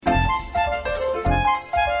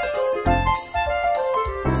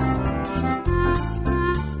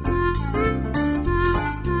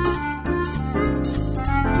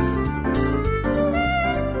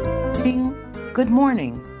Good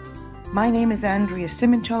morning. My name is Andrea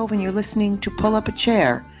Simantov, and you're listening to Pull Up a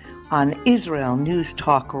Chair on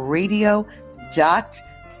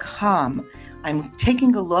IsraelNewsTalkRadio.com. I'm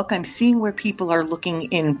taking a look. I'm seeing where people are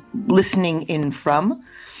listening in from.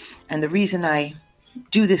 And the reason I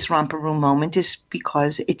do this romper room moment is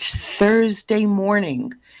because it's Thursday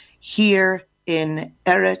morning here in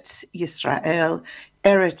Eretz Yisrael,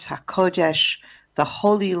 Eretz HaKodesh, the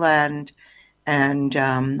Holy Land. And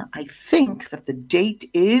I think that the date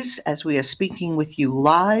is, as we are speaking with you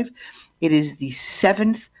live, it is the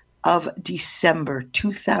 7th of December,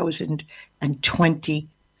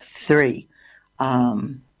 2023.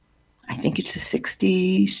 I think it's the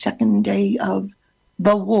 62nd day of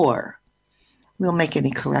the war. We'll make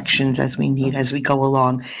any corrections as we need as we go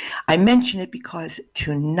along. I mention it because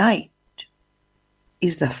tonight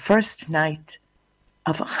is the first night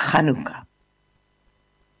of Chanukah.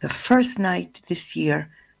 The first night this year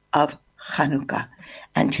of Chanukah.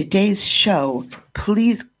 And today's show,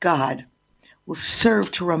 please God, will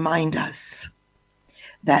serve to remind us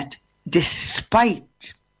that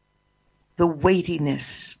despite the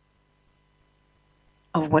weightiness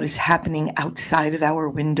of what is happening outside of our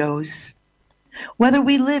windows, whether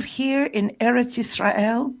we live here in Eretz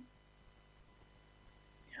Yisrael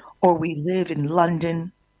or we live in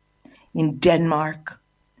London, in Denmark,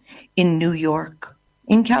 in New York,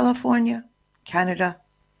 in California, Canada,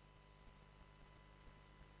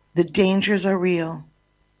 the dangers are real.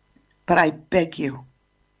 But I beg you,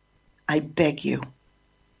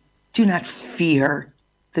 do not fear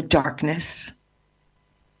the darkness.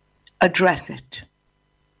 Address it.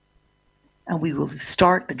 And we will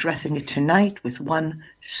start addressing it tonight with one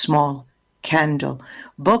small candle.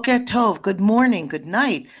 Boker Tov, good morning, good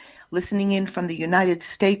night. Listening in from the United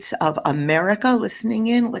States of America, listening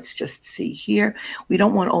in. Let's just see here. We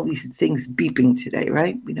don't want all these things beeping today,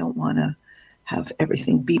 right? We don't want to have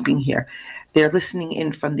everything beeping here. They're listening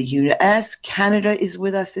in from the U.S. Canada is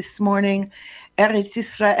with us this morning. Eretz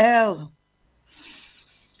Israel.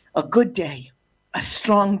 A good day, a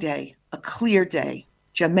strong day, a clear day.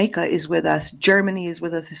 Jamaica is with us. Germany is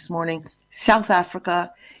with us this morning. South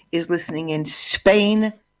Africa is listening in.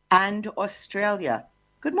 Spain and Australia.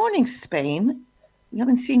 Good morning, Spain. We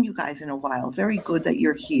haven't seen you guys in a while. Very good that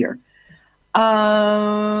you're here.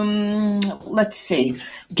 Let's see.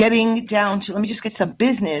 Getting down to, let me just get some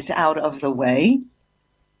business out of the way.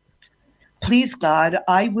 Please, God,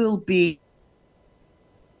 I'm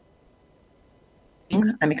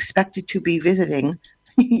expected to be visiting,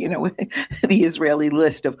 the Israeli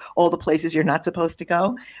list of all the places you're not supposed to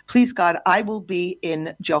go. Please, God, I will be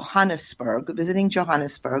in Johannesburg, visiting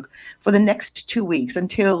Johannesburg for the next 2 weeks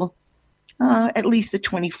until at least the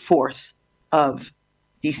 24th of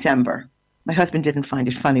December. My husband didn't find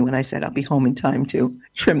it funny when I said I'll be home in time to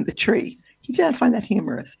trim the tree. He did not find that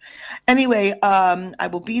humorous. Anyway, I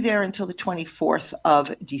will be there until the 24th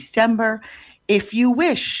of December. If you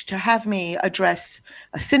wish to have me address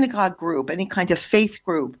a synagogue group, any kind of faith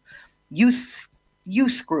group, youth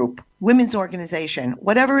group, women's organization,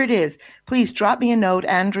 whatever it is, please drop me a note,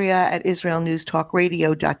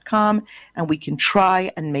 Andrea@IsraelNewsTalkRadio.com, and we can try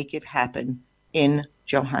and make it happen in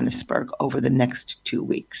Johannesburg over the next 2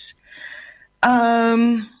 weeks.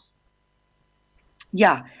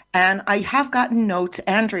 And I have gotten notes,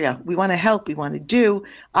 Andrea, we want to help, we want to do.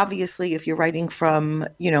 Obviously, if you're writing from,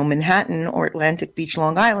 Manhattan or Atlantic Beach,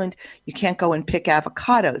 Long Island, you can't go and pick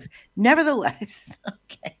avocados. Nevertheless,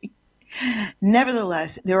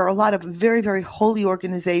 there are a lot of very, very holy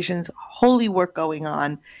organizations, holy work going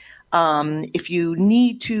on. If you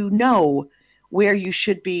need to know where you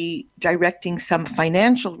should be directing some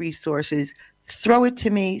financial resources, throw it to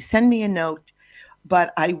me, send me a note.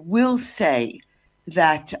 But I will say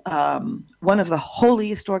that one of the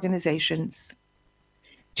holiest organizations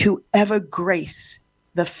to ever grace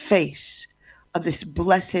the face of this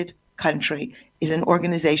blessed country is an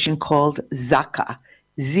organization called Zaka,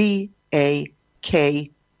 Z-A-K-A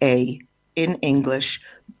in English.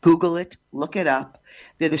 Google it, look it up.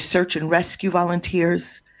 They're the search and rescue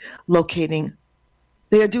volunteers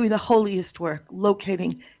they are doing the holiest work,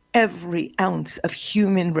 locating every ounce of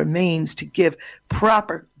human remains to give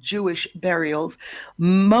proper Jewish burials.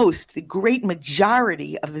 The great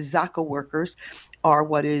majority of the Zaka workers are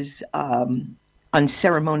what is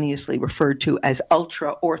unceremoniously referred to as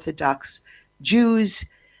ultra-Orthodox Jews,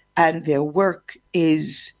 and their work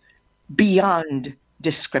is beyond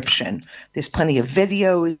description. There's plenty of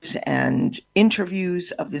videos and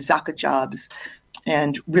interviews of the Zaka jobs,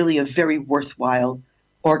 and really a very worthwhile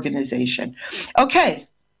organization. Okay.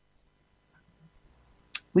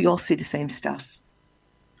 We all see the same stuff.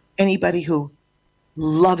 Anybody who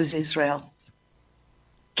loves Israel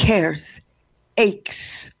cares,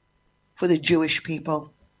 aches for the Jewish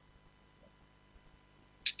people.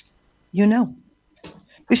 You know,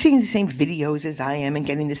 you're seeing the same videos as I am and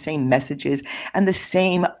getting the same messages and the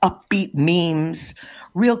same upbeat memes,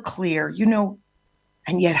 real clear, you know,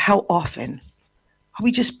 and yet how often are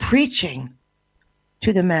we just preaching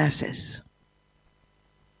to the masses?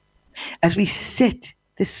 As we sit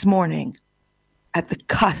this morning at the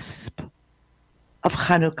cusp of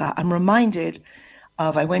Chanukah, I'm reminded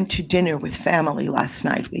of, I went to dinner with family last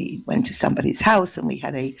night. We went to somebody's house and we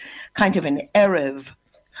had a kind of an Erev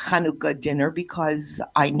Chanukah dinner because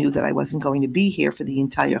I knew that I wasn't going to be here for the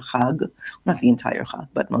entire Chag, not the entire Chag,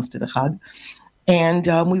 but most of the Chag. And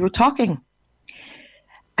we were talking.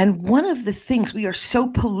 And one of the things, we are so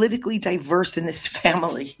politically diverse in this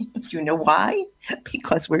family. You know why?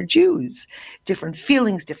 Because we're Jews. Different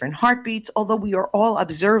feelings, different heartbeats, although we are all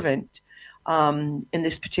observant in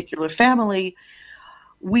this particular family,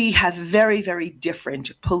 we have very, very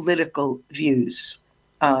different political views.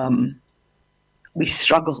 We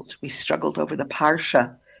struggled over the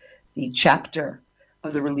Parsha, the chapter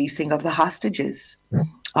of the releasing of the hostages.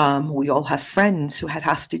 We all have friends who had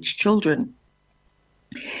hostage children.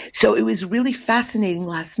 So it was really fascinating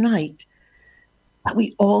last night that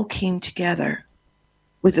we all came together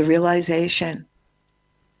with the realization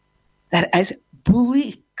that as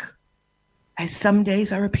bleak as some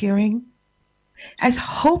days are appearing, as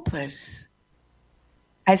hopeless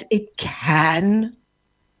as it can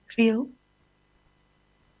feel,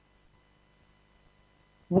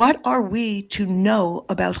 what are we to know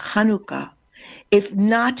about Chanukah if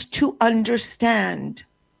not to understand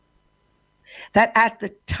that at the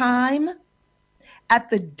time, at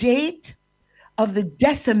the date of the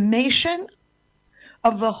decimation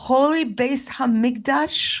of the holy Beis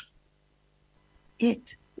Hamikdash,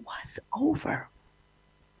 it was over.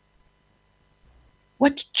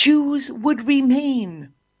 What Jews would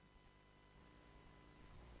remain?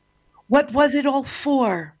 What was it all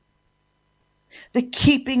for? The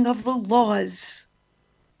keeping of the laws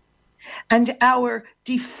and our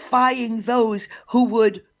defying those who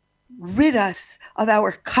would rid us of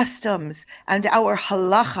our customs and our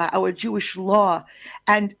halacha, our Jewish law,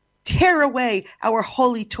 and tear away our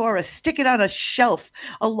holy Torah, stick it on a shelf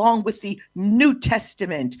along with the New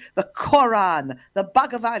Testament, the Quran, the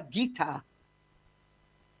Bhagavad Gita.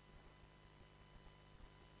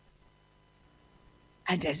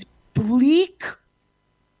 And as bleak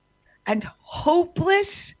and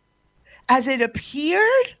hopeless as it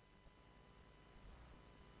appeared,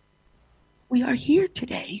 we are here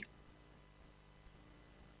today.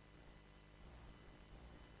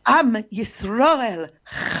 Am Yisrael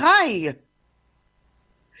Chai.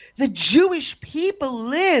 The Jewish people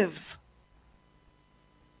live.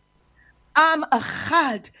 Am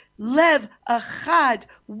Achad, Lev Achad,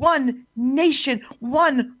 one nation,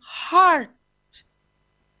 one heart.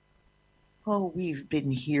 Oh, we've been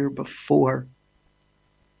here before.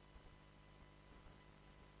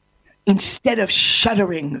 Instead of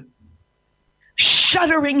shuddering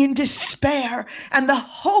in despair and the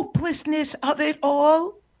hopelessness of it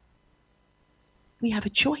all, we have a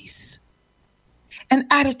choice, an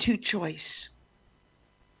attitude choice.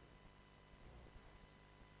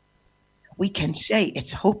 We can say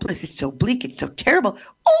it's hopeless, it's so bleak, it's so terrible.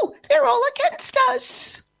 Oh, they're all against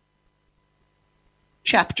us.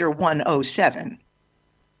 Chapter 107.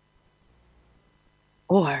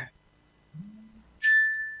 Or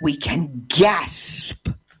we can gasp,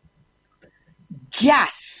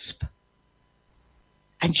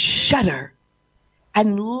 and shudder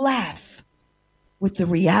and laugh with the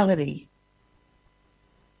reality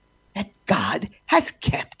that God has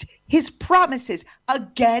kept his promises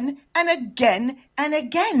again and again and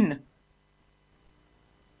again.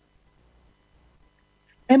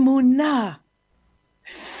 Emunah,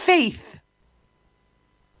 faith,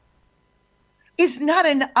 is not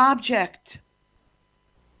an object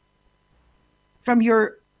from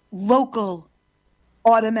your local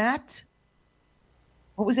automat.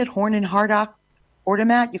 What was it? Horn and Hardock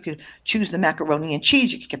automat. You could choose the macaroni and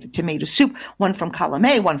cheese. You could get the tomato soup, one from column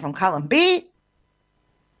A, one from column B.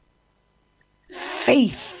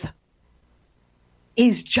 Faith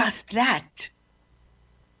is just that.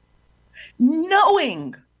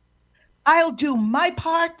 Knowing I'll do my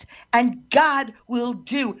part and God will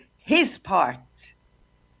do his part.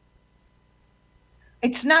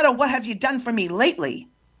 It's not a what have you done for me lately.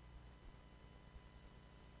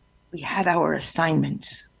 We had our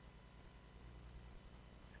assignments.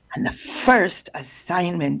 And the first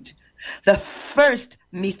assignment, the first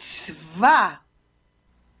mitzvah,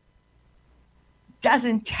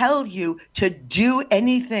 doesn't tell you to do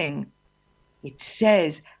anything It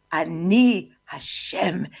says, Ani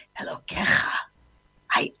Hashem Elokecha.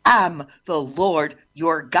 I am the Lord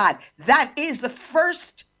your God. That is the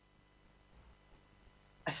first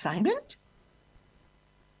assignment.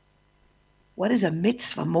 What is a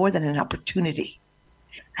mitzvah more than an opportunity?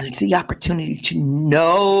 And it's the opportunity to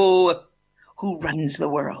know who runs the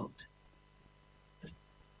world.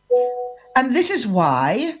 And this is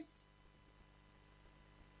why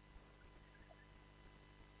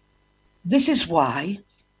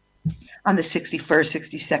on the 61st,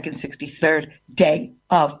 62nd, 63rd day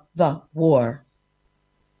of the war,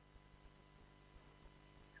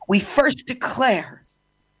 we first declare,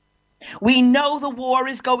 we know the war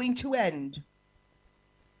is going to end.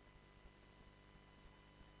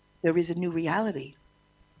 There is a new reality.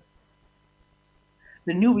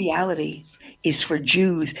 The new reality is for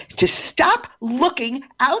Jews to stop looking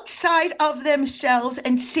outside of themselves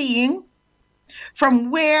and seeing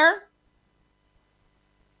from where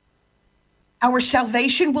our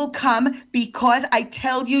salvation will come, because I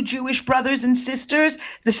tell you, Jewish brothers and sisters,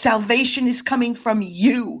 the salvation is coming from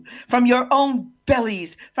you, from your own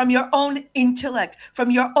bellies, from your own intellect,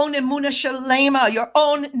 from your own emunah shalema, your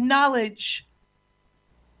own knowledge.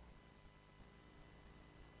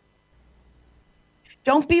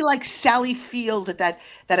 Don't be like Sally Field at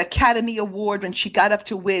that Academy Award when she got up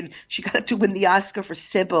to win. She got up to win the Oscar for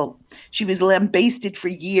Sybil. She was lambasted for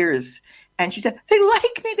years. And she said, they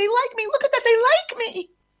like me, look at that, they like me.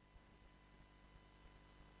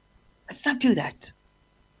 Let's not do that.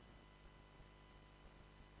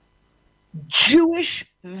 Jewish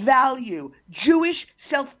value, Jewish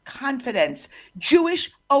self-confidence, Jewish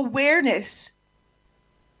awareness,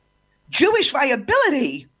 Jewish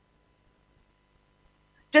viability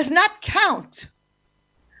does not count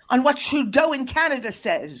on what Trudeau in Canada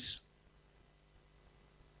says,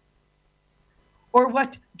 or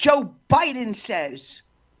what Joe Biden says,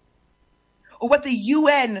 or what the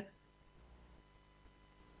UN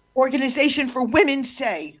Organization for Women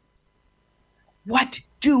say. What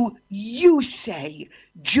do you say,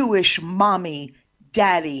 Jewish mommy,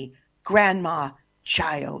 daddy, grandma,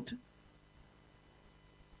 child?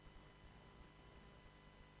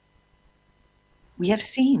 We have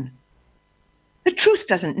seen. The truth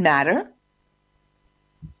doesn't matter.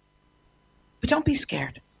 But don't be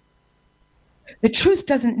scared. The truth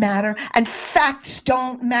doesn't matter, and facts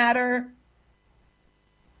don't matter.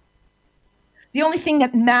 The only thing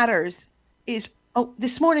that matters is,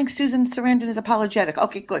 this morning Susan Sarandon is apologetic.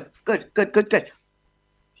 Okay, good.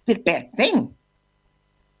 She did a bad thing.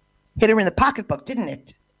 Hit her in the pocketbook, didn't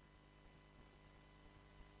it?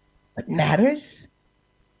 What matters?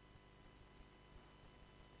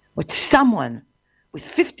 What someone with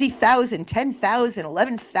 50,000, 10,000,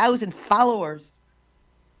 11,000 followers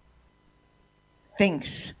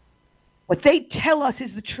thinks. What they tell us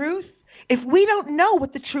is the truth. If we don't know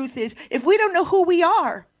what the truth is, if we don't know who we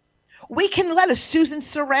are, we can let a Susan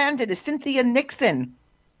Sarandon, a Cynthia Nixon,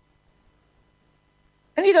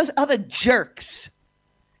 any of those other jerks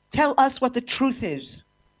tell us what the truth is.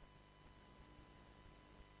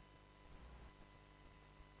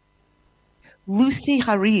 Lucy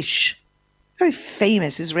Harish, very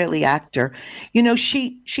famous Israeli actor,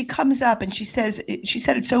 she comes up and she said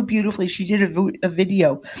it so beautifully. She did a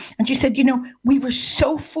video, and she said, we were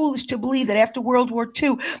so foolish to believe that after World War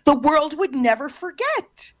II, the world would never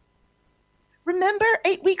forget. Remember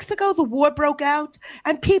 8 weeks ago, the war broke out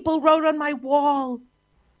and people wrote on my wall,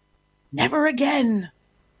 never again.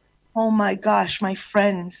 Oh my gosh, my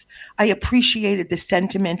friends, I appreciated the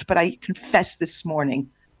sentiment, but I confess this morning,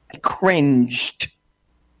 I cringed.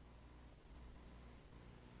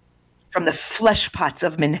 From the flesh pots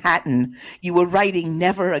of Manhattan, you were writing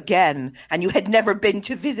never again, and you had never been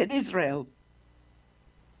to visit Israel.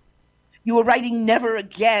 You were writing never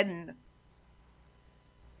again,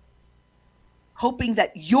 hoping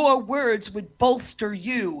that your words would bolster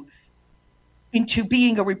you into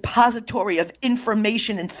being a repository of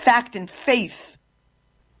information and fact and faith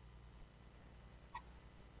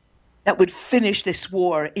that would finish this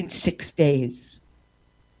war in 6 days.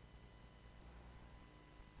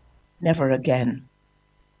 Never again.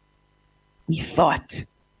 We thought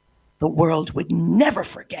the world would never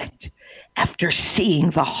forget after seeing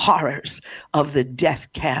the horrors of the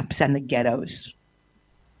death camps and the ghettos.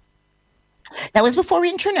 That was before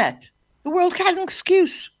internet. The world had an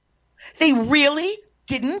excuse. They really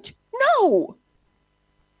didn't know.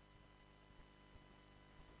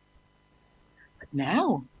 But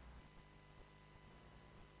now,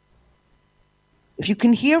 if you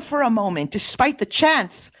can hear for a moment, despite the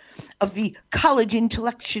chants of the college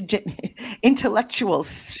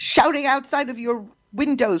intellectuals shouting outside of your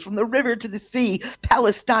windows from the river to the sea.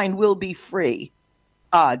 Palestine will be free.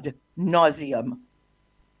 Ad nauseum.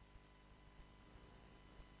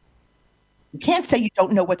 You can't say you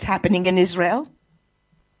don't know what's happening in Israel.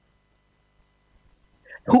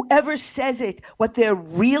 Whoever says it, what they're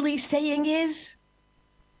really saying is,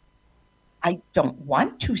 I don't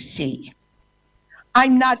want to see.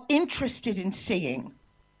 I'm not interested in seeing.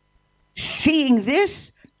 Seeing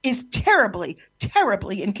this is terribly,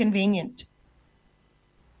 terribly inconvenient.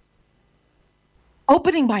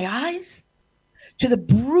 Opening my eyes to the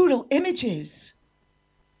brutal images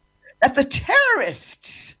that the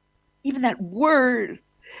terrorists, even that word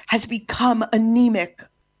has become anemic.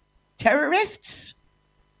 Terrorists,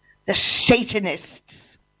 the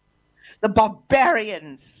Satanists, the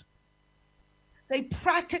barbarians. They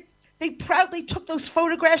proudly took those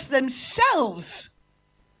photographs themselves.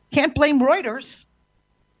 Can't blame Reuters.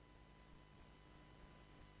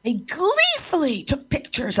 They gleefully took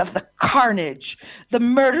pictures of the carnage, the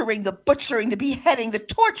murdering, the butchering, the beheading, the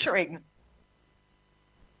torturing.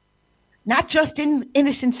 Not just in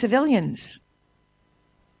innocent civilians.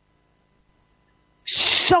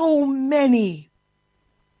 So many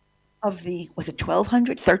of the, was it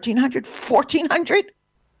 1,200, 1,300, 1,400?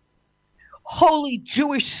 Holy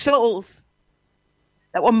Jewish souls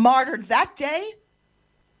that were martyred that day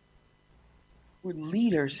were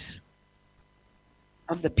leaders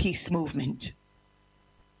of the peace movement.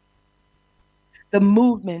 The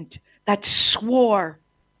movement that swore,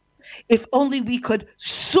 if only we could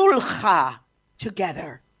sulcha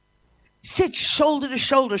together, sit shoulder to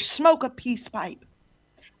shoulder, smoke a peace pipe,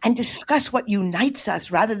 and discuss what unites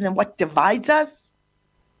us rather than what divides us.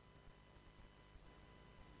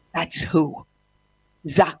 That's who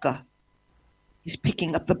Zaka is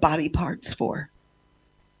picking up the body parts for.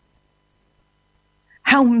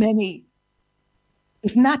 How many,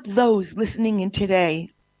 if not those listening in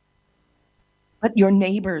today, but your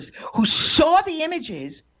neighbors who saw the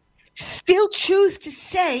images, still choose to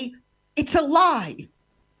say it's a lie?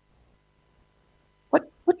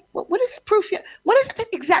 What is the proof? What is it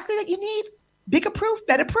exactly that you need? Bigger proof,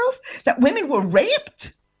 better proof? That women were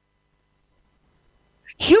raped?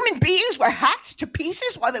 Human beings were hacked to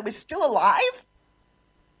pieces while they were still alive?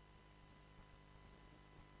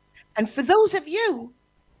 And for those of you,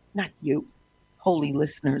 not you, holy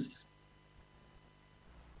listeners,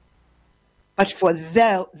 but for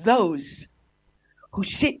those who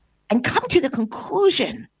sit and come to the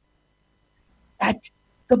conclusion that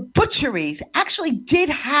the butcheries actually did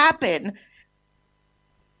happen,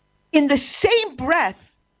 in the same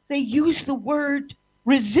breath, they use the word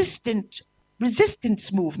resistance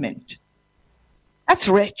movement. That's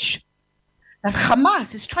rich. That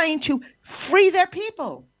Hamas is trying to free their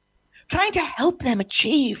people, trying to help them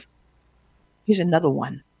achieve. Here's another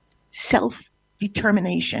one.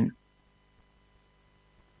 Self-determination.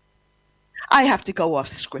 I have to go off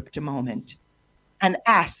script a moment and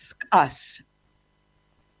ask us,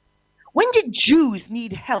 when did Jews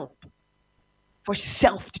need help for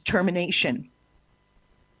self-determination?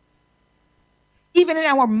 Even in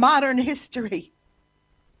our modern history,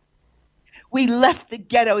 we left the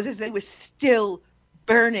ghettos as they were still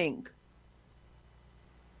burning.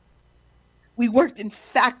 We worked in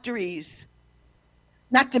factories,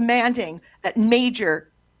 not demanding that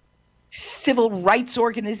major civil rights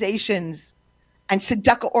organizations and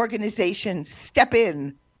tzedakah organizations step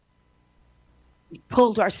in. We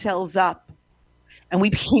pulled ourselves up and we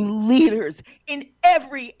became leaders in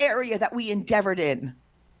every area that we endeavored in.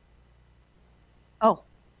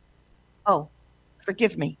 Oh,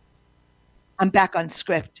 forgive me. I'm back on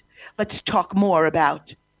script. Let's talk more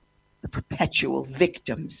about the perpetual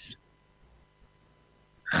victims.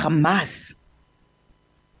 Hamas,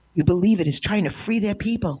 you believe it, is trying to free their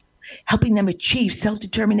people, helping them achieve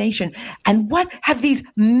self-determination. And what have these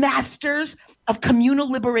masters of communal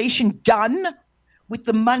liberation done with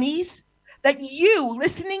the monies that you,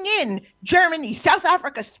 listening in, Germany, South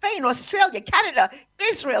Africa, Spain, Australia, Canada,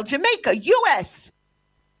 Israel, Jamaica, US,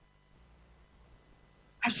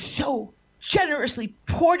 have so generously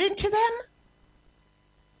poured into them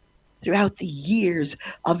throughout the years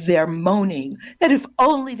of their moaning that if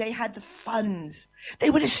only they had the funds, they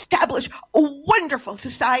would establish a wonderful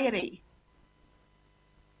society.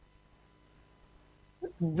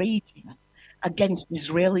 Raging against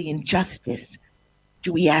Israeli injustice,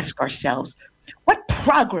 do we ask ourselves, what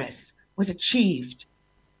progress was achieved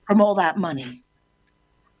from all that money?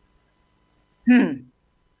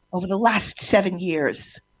 Over the last 7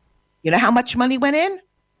 years, you know how much money went in?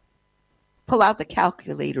 Pull out the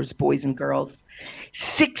calculators, boys and girls.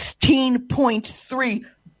 $16.3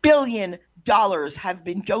 billion have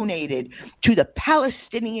been donated to the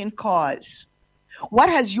Palestinian cause. What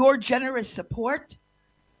has your generous support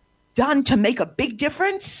done to make a big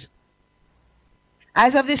difference?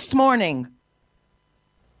 As of this morning,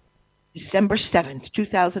 December 7th,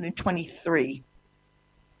 2023,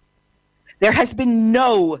 there has been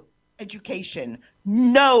no education,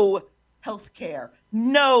 no healthcare,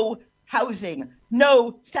 no housing,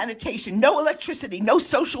 no sanitation, no electricity, no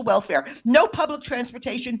social welfare, no public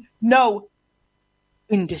transportation, no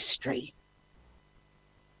industry,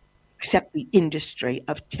 except the industry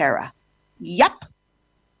of terror. Yep.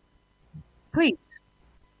 Please,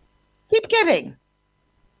 keep giving.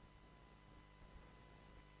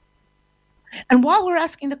 And while we're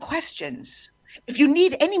asking the questions, if you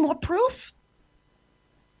need any more proof,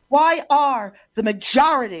 why are the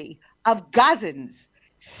majority of Gazans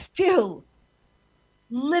still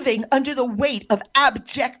living under the weight of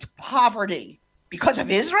abject poverty? Because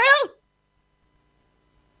of Israel?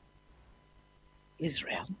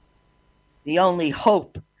 Israel, the only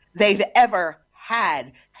hope they've ever had.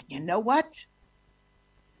 And you know what?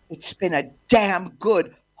 It's been a damn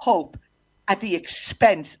good hope at the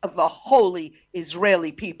expense of the holy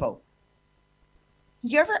Israeli people.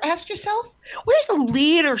 You ever ask yourself, where's the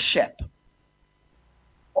leadership?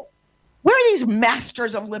 Where are these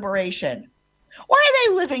masters of liberation? Why are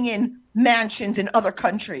they living in mansions in other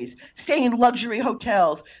countries, staying in luxury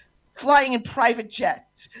hotels, flying in private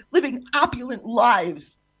jets, living opulent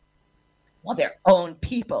lives, while their own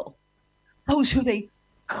people, those who they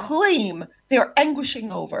claim they are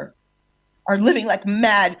anguishing over, are living like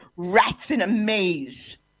mad rats in a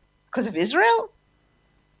maze because of Israel?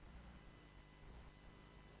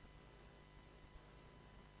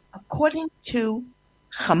 According to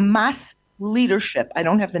Hamas leadership, I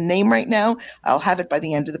don't have the name right now. I'll have it by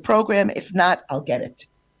the end of the program. If not, I'll get it.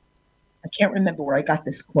 I can't remember where I got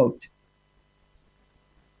this quote.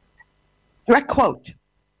 Direct quote.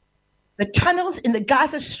 The tunnels in the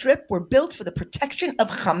Gaza Strip were built for the protection of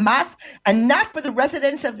Hamas and not for the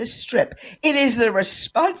residents of the Strip. It is the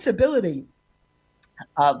responsibility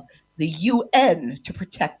of the UN to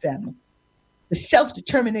protect them. The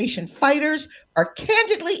self-determination fighters are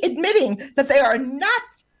candidly admitting that they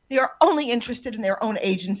are only interested in their own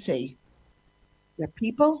agency. Their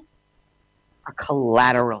people are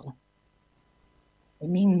collateral. They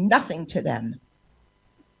mean nothing to them.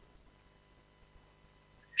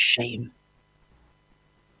 Shame.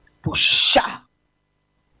 Busha.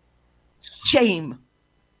 Shame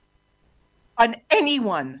on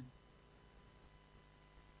anyone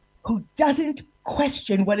who doesn't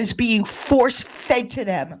question what is being force-fed to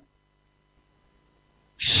them.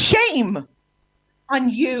 Shame on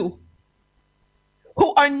you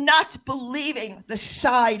who are not believing the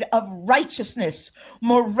side of righteousness,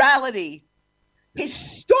 morality,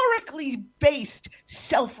 historically based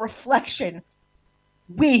self-reflection.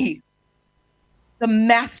 We, the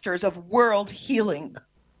masters of world healing.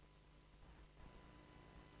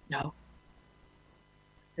 No.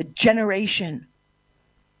 The generation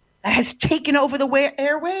that has taken over the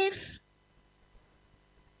airwaves.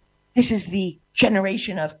 This is the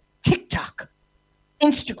generation of TikTok,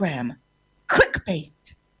 Instagram, clickbait,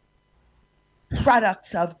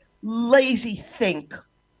 products of lazy think,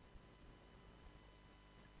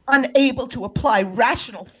 unable to apply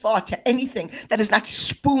rational thought to anything that is not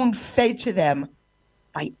spoon-fed to them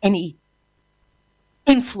by any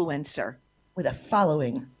influencer with a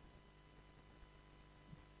following.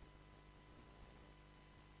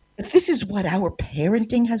 If this is what our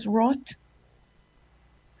parenting has wrought,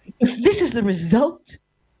 if this is the result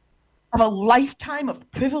of a lifetime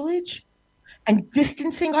of privilege and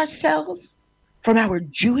distancing ourselves from our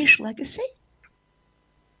Jewish legacy,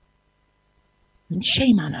 then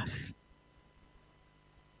shame on us.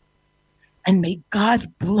 And may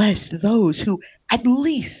God bless those who at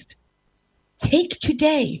least take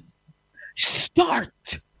today,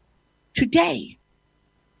 start today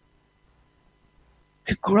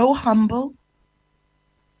to grow humble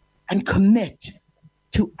and commit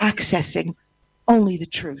to accessing only the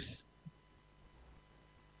truth.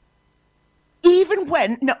 Even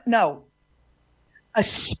when,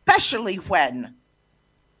 especially when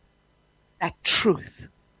that truth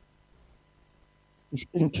is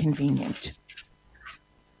inconvenient.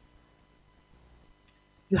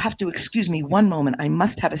 You have to excuse me one moment. I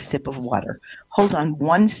must have a sip of water. Hold on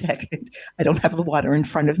 1 second. I don't have the water in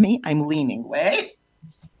front of me. I'm leaning. Wait.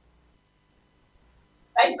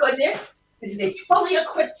 Thank goodness. This is a fully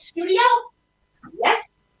equipped studio. Yes.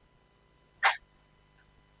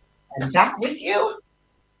 I'm back with you.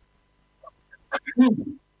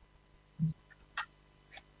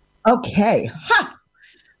 Okay. Ha!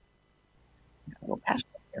 little passion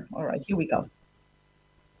here. All right, here we go.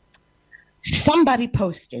 Somebody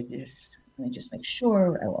posted this. Let me just make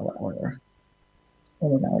sure.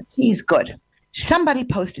 He's good. Somebody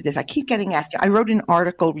posted this. I keep getting asked. I wrote an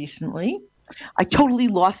article recently. I totally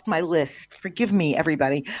lost my list. Forgive me,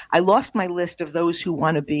 everybody. I lost my list of those who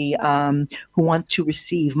want to be, who want to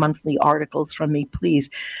receive monthly articles from me. Please,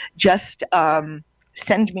 just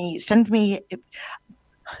send me.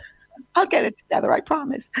 I'll get it together, I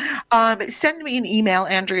promise. Send me an email,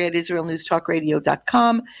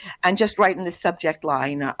 Andrea@IsraelNewsTalkRadio.com, and just write in the subject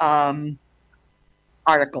line,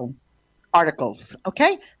 articles.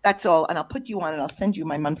 Okay, that's all. And I'll put you on, and I'll send you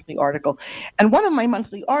my monthly article. And one of my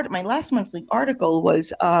my last monthly article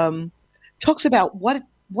was talks about what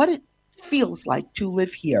it feels like to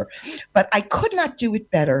live here. But I could not do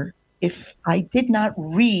it better if I did not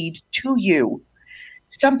read to you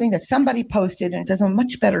something that somebody posted, and it does a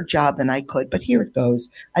much better job than I could, but here it goes.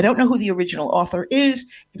 I don't know who the original author is.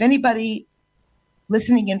 If anybody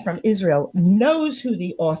listening in from Israel knows who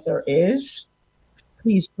the author is,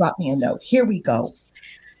 please drop me a note. Here we go.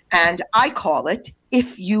 And I call it,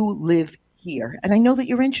 If You Live Here. And I know that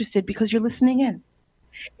you're interested because you're listening in.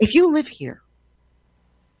 If you live here,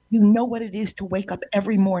 you know what it is to wake up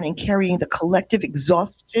every morning carrying the collective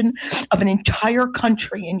exhaustion of an entire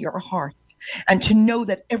country in your heart. And to know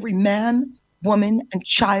that every man, woman, and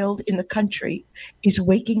child in the country is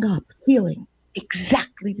waking up feeling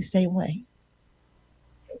exactly the same way.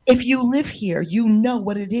 If you live here, you know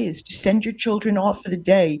what it is to send your children off for the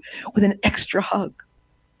day with an extra hug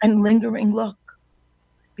and lingering look,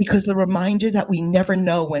 because the reminder that we never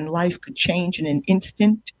know when life could change in an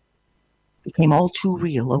instant became all too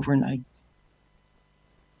real overnight.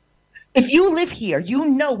 If you live here, you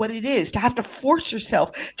know what it is to have to force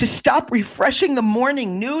yourself to stop refreshing the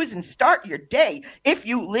morning news and start your day. If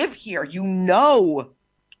you live here, you know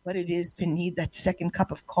what it is to need that second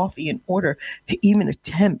cup of coffee in order to even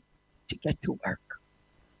attempt to get to work.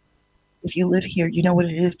 If you live here, you know what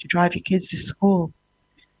it is to drive your kids to school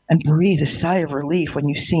and breathe a sigh of relief when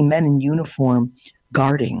you see men in uniform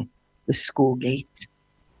guarding the school gate.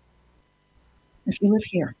 If you live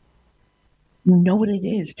here, you know what it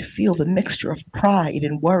is to feel the mixture of pride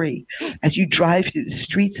and worry as you drive through the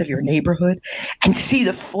streets of your neighborhood and see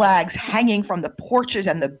the flags hanging from the porches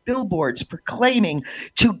and the billboards proclaiming,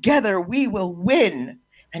 "Together we will win,"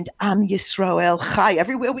 and Am Yisrael Chai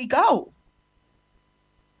everywhere we go.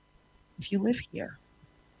 If you live here,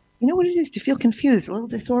 you know what it is to feel confused, a little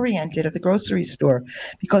disoriented at the grocery store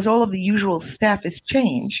because all of the usual staff has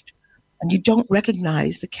changed and you don't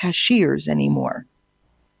recognize the cashiers anymore.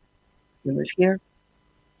 You live here,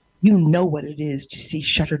 you know what it is to see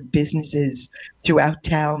shuttered businesses throughout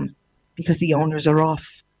town because the owners are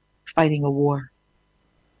off fighting a war.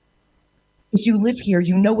 If you live here,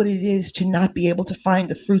 you know what it is to not be able to find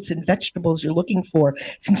the fruits and vegetables you're looking for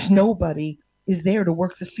since nobody is there to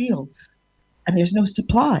work the fields and there's no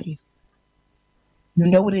supply.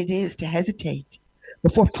 You know what it is to hesitate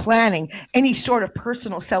before planning any sort of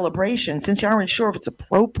personal celebration since you aren't sure if it's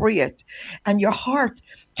appropriate and your heart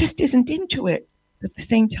just isn't into it. But at the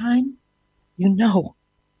same time, you know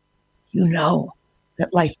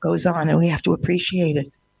that life goes on and we have to appreciate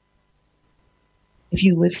it. If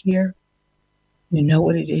you live here, you know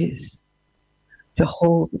what it is to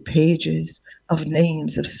hold the pages of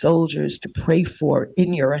names of soldiers to pray for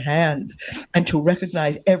in your hands and to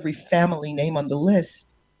recognize every family name on the list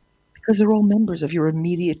because they're all members of your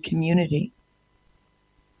immediate community.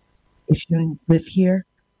 If you live here,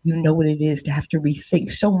 you know what it is to have to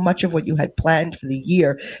rethink so much of what you had planned for the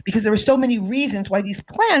year because there are so many reasons why these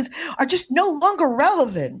plans are just no longer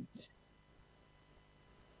relevant.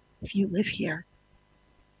 If you live here,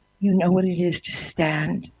 you know what it is to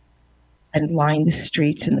stand and line the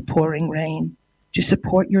streets in the pouring rain to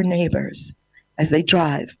support your neighbors as they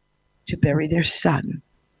drive to bury their son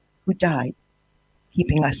who died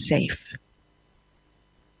keeping us safe.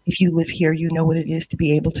 If you live here, you know what it is to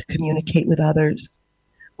be able to communicate with others,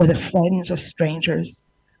 whether friends or strangers,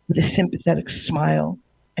 with a sympathetic smile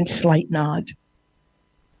and slight nod,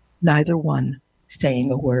 neither one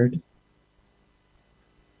saying a word.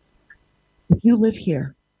 If you live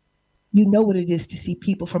here, you know what it is to see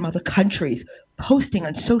people from other countries posting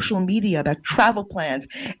on social media about travel plans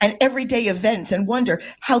and everyday events and wonder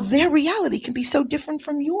how their reality can be so different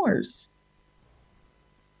from yours.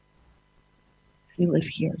 If you live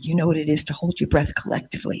here, you know what it is to hold your breath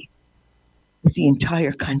collectively with the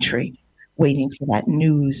entire country waiting for that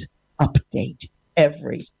news update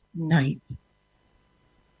every night.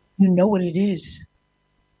 You know what it is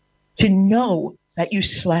to know that you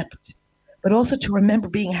slept but also to remember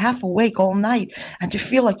being half awake all night and to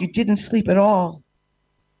feel like you didn't sleep at all.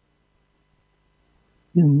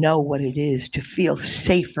 You know what it is to feel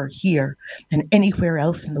safer here than anywhere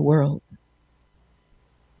else in the world.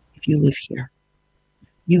 If you live here,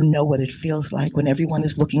 you know what it feels like when everyone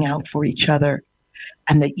is looking out for each other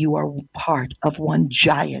and that you are part of one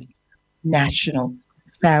giant national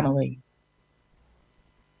family.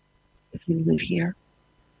 If you live here,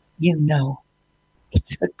 you know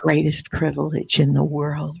it's the greatest privilege in the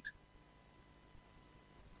world.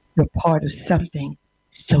 You're part of something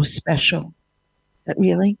so special that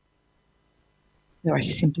really, there are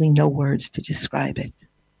simply no words to describe it.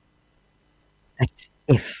 That's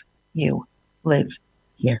if you live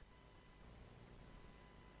here.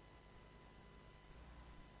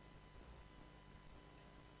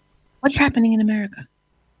 What's happening in America?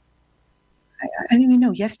 I don't even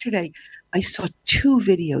know. Yesterday, I saw two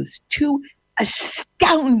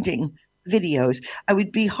astounding videos. I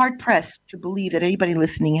would be hard-pressed to believe that anybody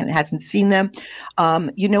listening hasn't seen them.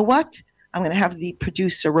 You know what? I'm going to have the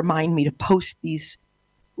producer remind me to post these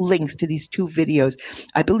links to these two videos.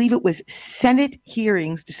 I believe it was Senate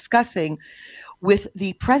hearings discussing with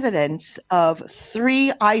the presidents of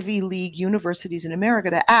 3 Ivy League universities in America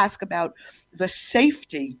to ask about the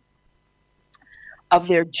safety of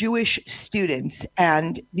their Jewish students.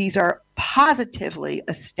 And these are positively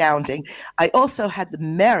astounding. I also had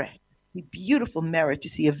the beautiful merit to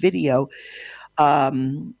see a video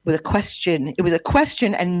with a question. It was a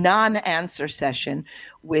question and non-answer session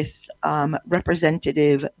with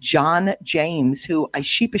Representative John James, who I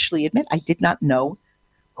sheepishly admit I did not know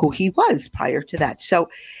who he was prior to that. So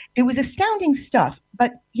it was astounding stuff.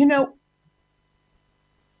 But, you know,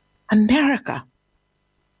 America,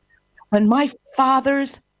 when my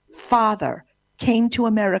father's father came to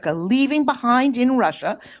America, leaving behind in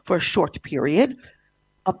Russia for a short period,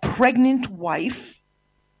 a pregnant wife,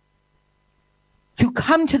 to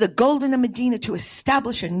come to the Golden Medina to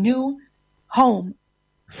establish a new home,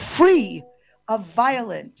 free of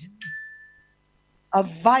violent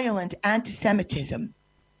anti-Semitism.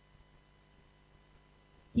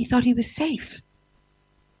 He thought he was safe.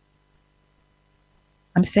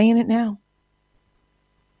 I'm saying it now.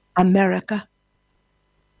 America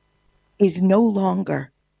is no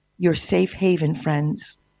longer your safe haven,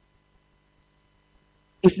 friends.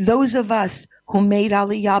 If those of us who made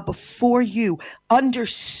Aliyah before you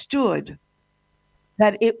understood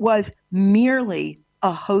that it was merely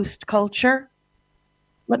a host culture,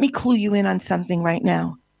 let me clue you in on something right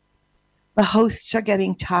now. The hosts are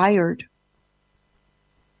getting tired.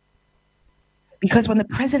 Because when the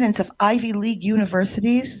presidents of Ivy League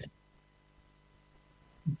universities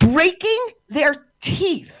breaking their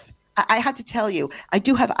teeth, I had to tell you, I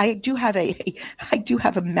do have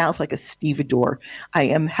a mouth like a stevedore. I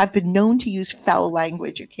have been known to use foul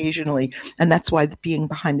language occasionally, and that's why being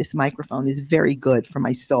behind this microphone is very good for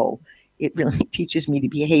my soul. It really teaches me to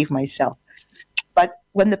behave myself. But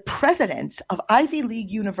when the presidents of Ivy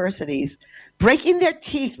League universities breaking their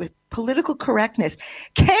teeth with political correctness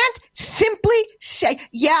can't simply say,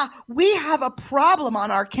 yeah, we have a problem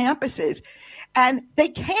on our campuses, and they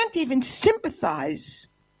can't even sympathize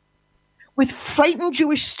with frightened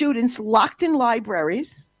Jewish students locked in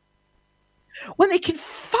libraries, when they can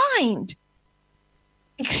find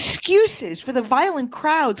excuses for the violent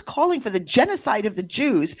crowds calling for the genocide of the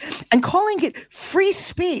Jews and calling it free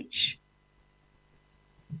speech.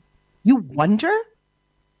 You wonder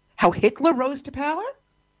how Hitler rose to power?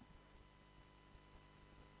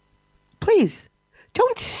 Please,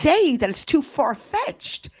 don't say that it's too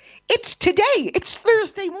far-fetched. It's today. It's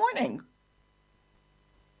Thursday morning.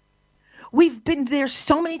 We've been there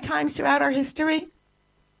so many times throughout our history.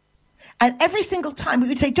 And every single time we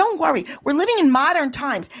would say, don't worry, we're living in modern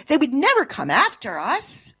times. They would never come after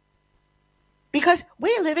us because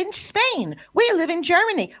we live in Spain. We live in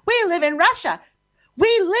Germany. We live in Russia. We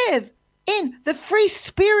live in the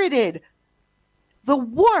free-spirited, the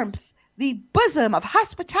warmth, the bosom of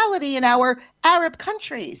hospitality in our Arab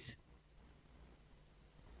countries.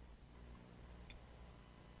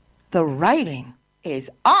 The writing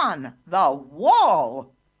is on the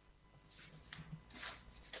wall.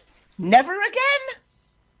 Never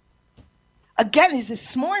again. Again is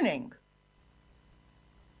this morning.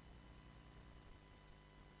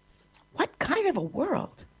 What kind of a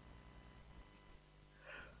world?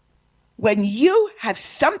 When you have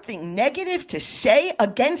something negative to say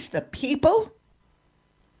against the people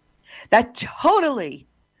that totally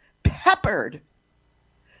peppered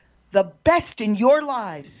the best in your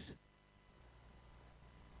lives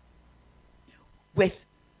with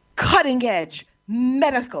cutting edge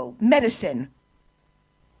medicine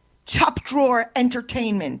top drawer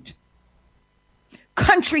entertainment,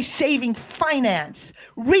 country-saving finance,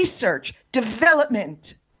 research,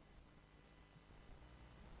 development.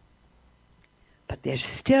 But there's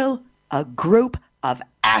still a group of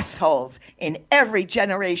assholes in every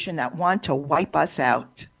generation that want to wipe us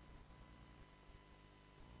out.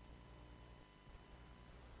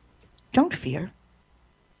 Don't fear.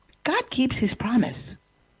 God keeps his promise.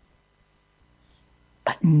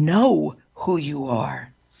 But know who you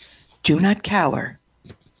are. Do not cower.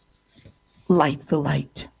 Light the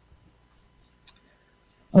light.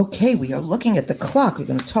 Okay, we are looking at the clock. We're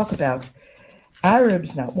going to talk about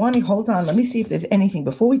Arabs not wanting. Hold on, let me see if there's anything.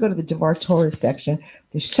 Before we go to the Devar Torah section,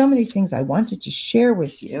 there's so many things I wanted to share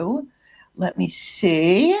with you. Let me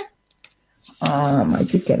see. I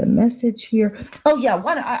did get a message here. Oh, yeah,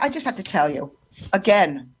 I just have to tell you.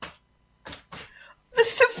 Again, the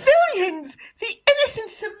civilians, the innocent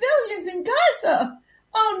civilians in Gaza.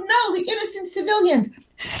 Oh, no, the innocent civilians.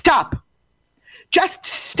 Stop. Just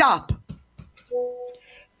stop.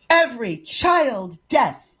 Every child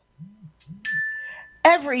death,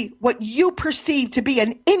 every what you perceive to be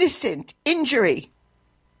an innocent injury,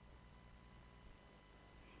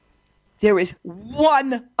 there is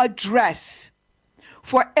one address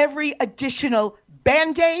for every additional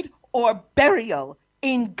Band-Aid or burial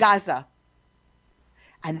in Gaza.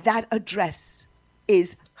 And that address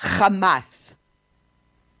is Hamas.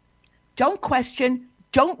 Don't question.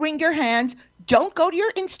 Don't wring your hands. Don't go to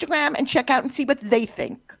your Instagram and check out and see what they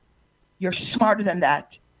think. You're smarter than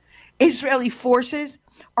that. Israeli forces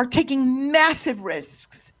are taking massive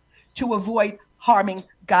risks to avoid harming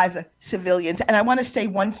Gaza civilians. And I want to say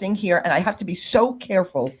one thing here, and I have to be so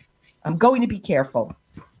careful. I'm going to be careful.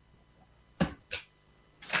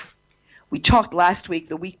 We talked last week,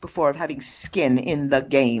 the week before, of having skin in the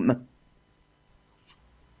game.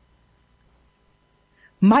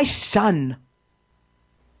 My son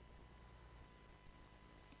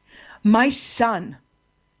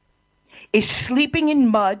is sleeping in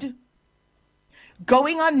mud,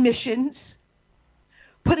 going on missions,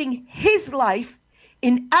 putting his life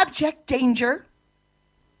in abject danger.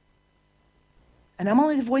 And I'm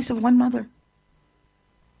only the voice of one mother.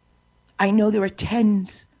 I know there are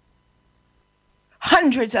tens,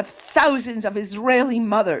 hundreds of thousands of Israeli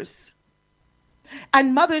mothers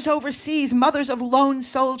and mothers overseas, mothers of lone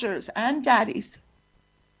soldiers and daddies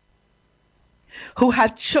who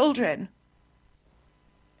have children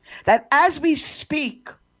that as we speak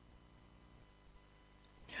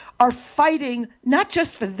are fighting not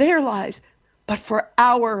just for their lives, but for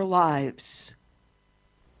our lives.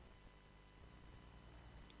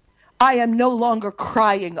 I am no longer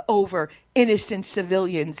crying over innocent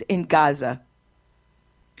civilians in Gaza.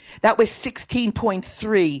 That was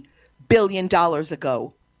 $16.3 billion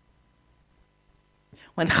ago.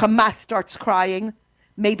 When Hamas starts crying,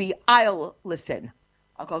 maybe I'll listen.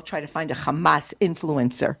 I'll go try to find a Hamas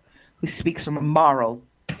influencer who speaks from a moral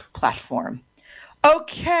platform.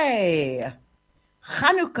 Okay.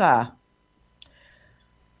 Chanukah.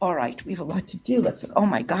 All right, we have a lot to do. Oh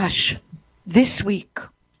my gosh. This week,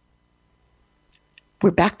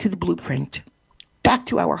 we're back to the blueprint. Back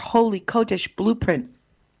to our holy Kodesh blueprint.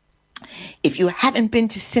 If you haven't been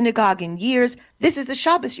to synagogue in years, this is the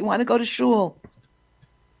Shabbos. You want to go to shul.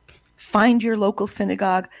 Find your local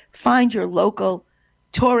synagogue. Find your local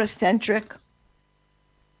Torah-centric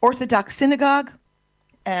Orthodox synagogue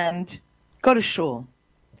and go to shul.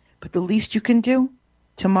 But the least you can do,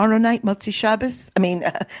 tomorrow night, Leil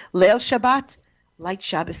Shabbat, light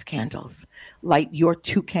Shabbos candles. Light your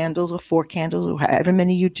 2 candles or 4 candles or however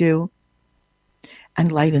many you do,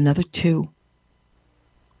 and light another 2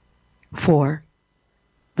 for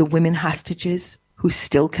the women hostages who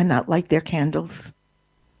still cannot light their candles.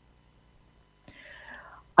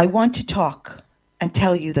 I want to talk and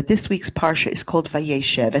tell you that this week's Parsha is called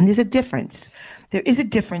Vayeshev, and there's a difference. There is a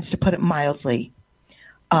difference, to put it mildly,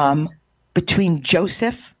 between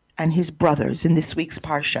Joseph and his brothers in this week's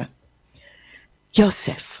Parsha.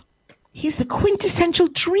 Yosef, he's the quintessential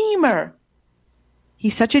dreamer.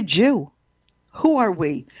 He's such a Jew. Who are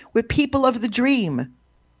we? We're people of the dream.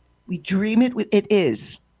 We dream it, it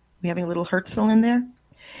is. We having a little Herzl in there?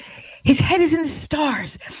 His head is in the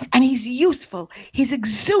stars, and he's youthful. His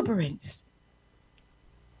exuberance.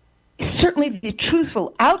 Certainly the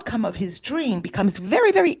truthful outcome of his dream becomes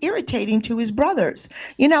very, very irritating to his brothers.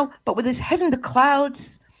 But with his head in the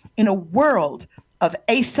clouds, in a world of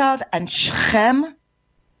Esav and Shechem,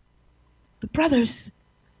 the brothers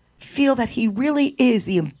feel that he really is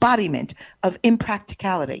the embodiment of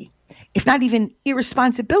impracticality, if not even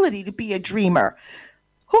irresponsibility, to be a dreamer.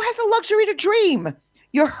 Who has the luxury to dream?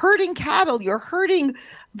 You're herding cattle. You're herding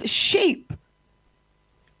the sheep.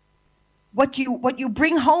 What you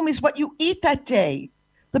bring home is what you eat that day.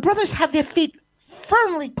 The brothers have their feet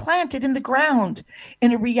firmly planted in the ground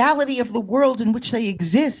in a reality of the world in which they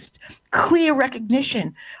exist, clear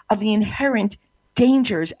recognition of the inherent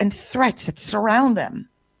dangers and threats that surround them.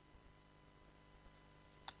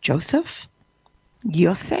 Yosef,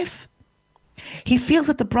 he feels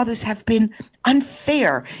that the brothers have been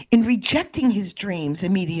unfair in rejecting his dreams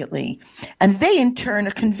immediately, and they in turn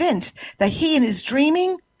are convinced that he and his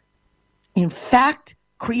dreaming, in fact,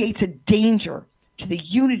 creates a danger to the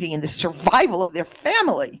unity and the survival of their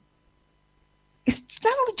family. It's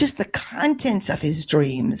not only just the contents of his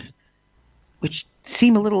dreams, which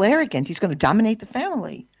seem a little arrogant, he's going to dominate the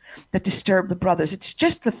family, that disturb the brothers. It's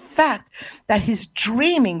just the fact that his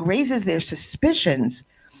dreaming raises their suspicions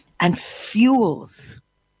and fuels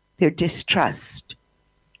their distrust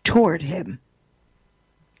toward him.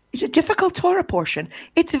 It's a difficult Torah portion.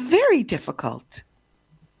 It's very difficult.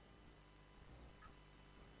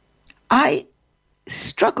 I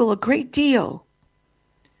struggle a great deal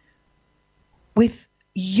with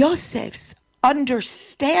Yosef's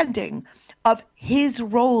understanding of his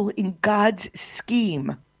role in God's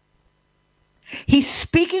scheme. He's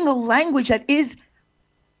speaking a language that is,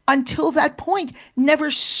 until that point, never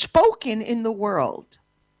spoken in the world.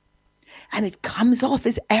 And it comes off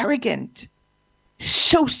as arrogant,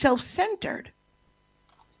 so self-centered.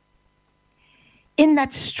 In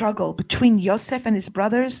that struggle between Yosef and his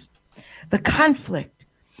brothers, the conflict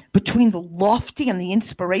between the lofty and the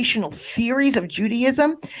inspirational theories of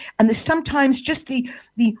Judaism and the sometimes just the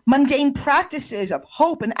mundane practices of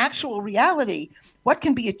hope and actual reality, what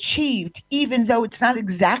can be achieved even though it's not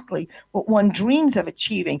exactly what one dreams of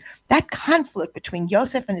achieving. That conflict between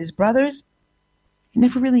Yosef and his brothers, it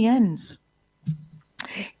never really ends.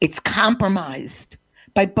 It's compromised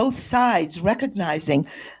by both sides recognizing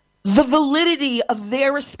the validity of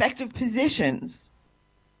their respective positions.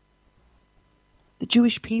 The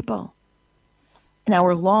Jewish people, in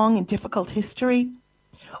our long and difficult history,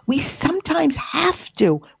 we sometimes have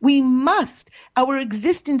to, we must. Our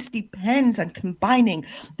existence depends on combining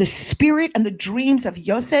the spirit and the dreams of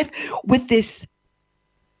Yosef with this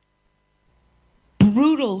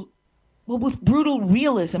brutal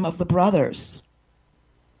realism of the brothers.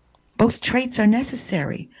 Both traits are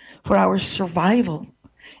necessary for our survival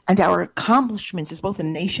and our accomplishments as both a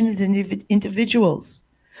nation and as individuals.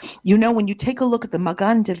 You know, when you take a look at the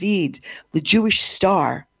Magan David, the Jewish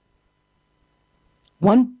star,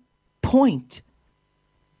 one point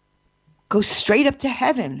goes straight up to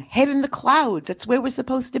heaven, head in the clouds. That's where we're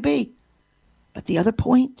supposed to be. But the other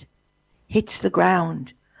point hits the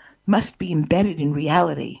ground, must be embedded in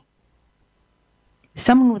reality.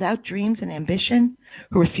 Someone without dreams and ambition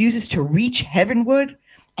who refuses to reach heavenward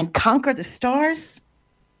and conquer the stars,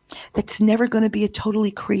 that's never going to be a totally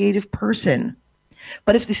creative person.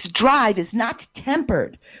 But if this drive is not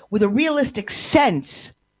tempered with a realistic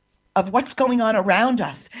sense of what's going on around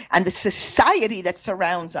us and the society that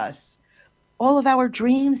surrounds us, all of our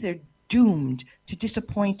dreams, they're doomed to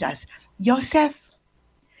disappoint us. Yosef,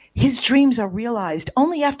 his dreams are realized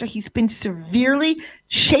only after he's been severely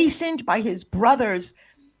chastened by his brothers'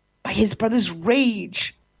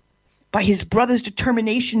 rage, by his brothers'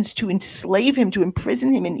 determinations to enslave him, to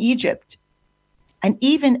imprison him in Egypt. And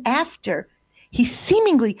even after he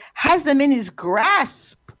seemingly has them in his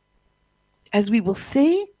grasp, as we will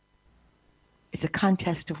see, it's a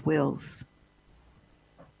contest of wills.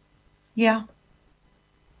 Yeah.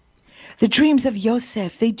 The dreams of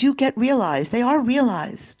Yosef, they do get realized. They are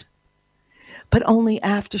realized. But only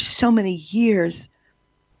after so many years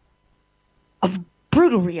of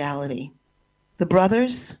brutal reality. The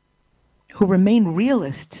brothers, who remain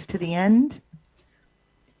realists to the end,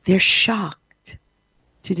 they're shocked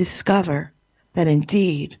to discover that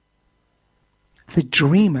indeed the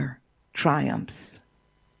dreamer triumphs.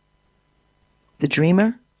 The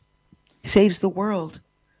dreamer saves the world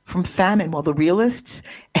from famine, while the realists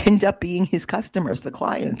end up being his customers, the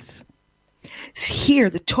clients. Here,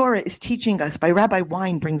 the Torah is teaching us, by Rabbi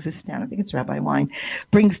Wein brings this down, I think it's Rabbi Wein,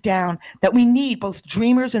 brings down that we need both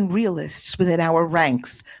dreamers and realists within our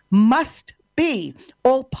ranks, must be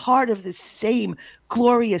all part of the same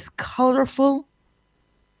glorious, colorful,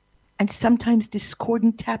 and sometimes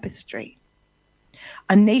discordant tapestry.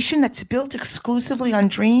 A nation that's built exclusively on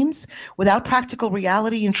dreams, without practical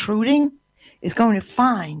reality intruding, is going to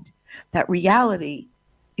find that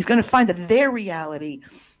their reality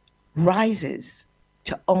rises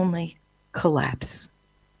to only collapse.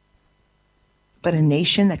 But a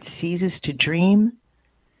nation that ceases to dream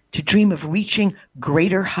of reaching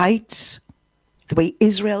greater heights, the way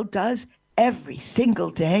Israel does every single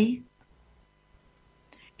day,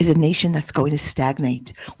 is a nation that's going to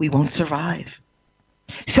stagnate. We won't survive.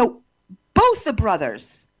 So both the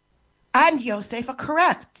brothers and Yosef are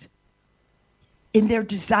correct in their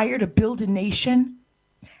desire to build a nation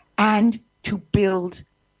and to build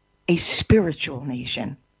a spiritual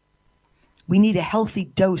nation. We need a healthy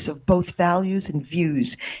dose of both values and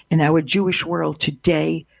views in our Jewish world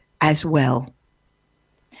today as well.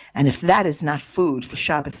 And if that is not food for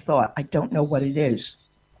Shabbos thought, I don't know what it is.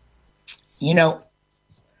 You know,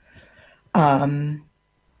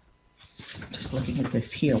 just looking at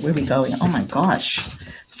this here. Where are we going? Oh my gosh.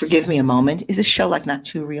 Forgive me a moment. Is this show like not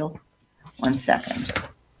too real? 1 second.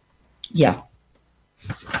 Yeah.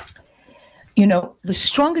 You know, the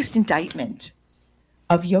strongest indictment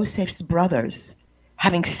of Yosef's brothers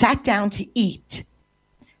having sat down to eat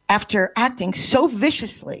after acting so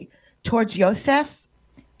viciously towards Yosef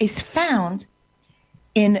is found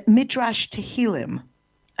in Midrash Tehillim,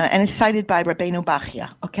 and is cited by Rabbeinu Bachya,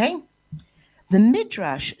 okay? The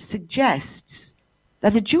Midrash suggests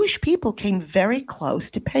that the Jewish people came very close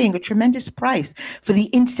to paying a tremendous price for the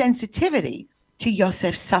insensitivity to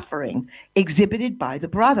Yosef's suffering exhibited by the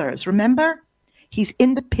brothers. Remember? He's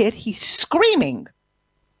in the pit, he's screaming.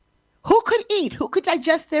 Who could eat? Who could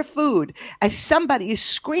digest their food as somebody is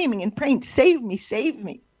screaming and praying, save me, save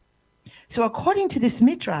me? So according to this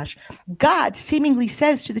Midrash, God seemingly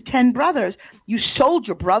says to the 10 brothers, you sold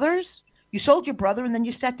your brothers? You sold your brother and then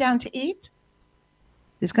you sat down to eat?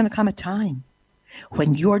 There's going to come a time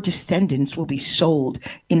when your descendants will be sold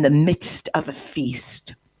in the midst of a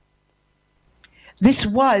feast. This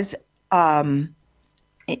was,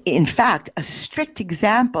 in fact, a strict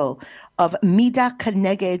example of midah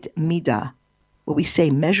keneged midah, what we say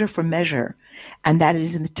measure for measure, and that it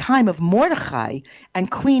is in the time of Mordechai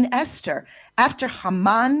and Queen Esther, after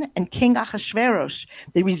Haman and King Ahasuerus,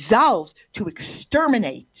 they resolved to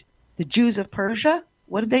exterminate the Jews of Persia.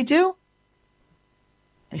 What did they do?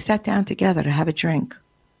 They sat down together to have a drink.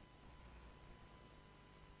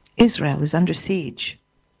 Israel is under siege.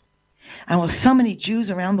 And while so many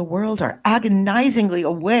Jews around the world are agonizingly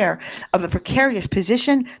aware of the precarious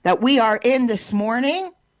position that we are in this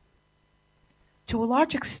morning, to a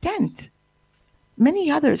large extent,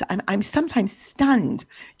 many others, I'm sometimes stunned.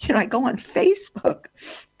 You know, I go on Facebook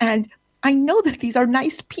and I know that these are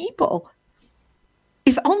nice people.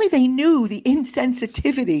 If only they knew the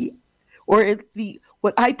insensitivity or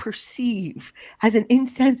what I perceive as an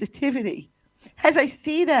insensitivity as I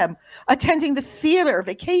see them attending the theater,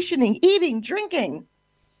 vacationing, eating, drinking.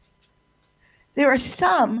 There are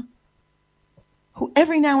some who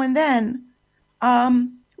every now and then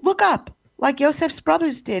look up like Yosef's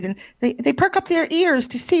brothers did, and they perk up their ears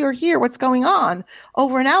to see or hear what's going on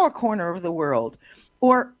over in our corner of the world.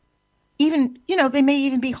 Or even, you know, they may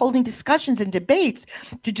even be holding discussions and debates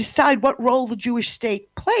to decide what role the Jewish state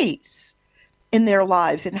plays in their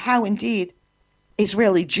lives and how indeed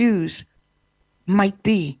Israeli Jews might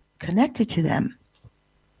be connected to them.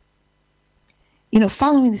 You know,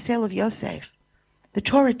 following the sale of Yosef, the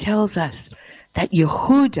Torah tells us that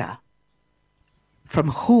Yehuda, from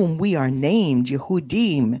whom we are named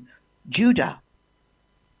Yehudim, Judah,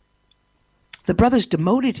 the brothers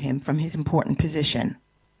demoted him from his important position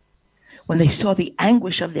when they saw the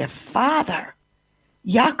anguish of their father,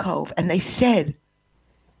 Yaakov, and they said,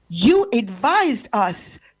 you advised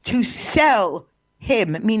us to sell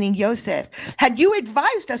him, meaning Yosef. Had you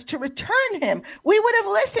advised us to return him, we would have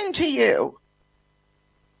listened to you.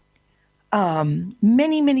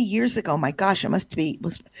 Many, many years ago, my gosh, maybe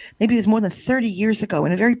it was more than 30 years ago,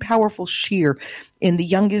 in a very powerful shir in the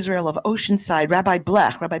Young Israel of Oceanside, Rabbi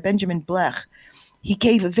Benjamin Blech, he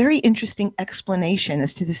gave a very interesting explanation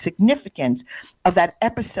as to the significance of that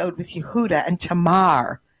episode with Yehuda and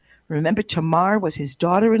Tamar. Remember, Tamar was his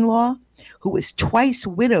daughter-in-law, who was twice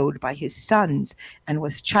widowed by his sons and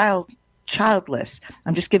was childless.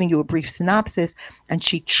 I'm just giving you a brief synopsis. And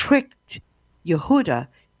she tricked Yehuda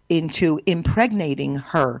into impregnating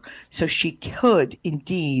her so she could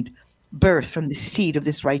indeed birth from the seed of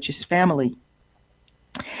this righteous family.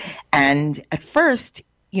 And at first,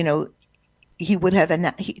 you know, he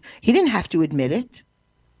didn't have to admit it.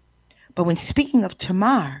 But when speaking of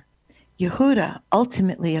Tamar, Yehuda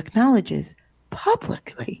ultimately acknowledges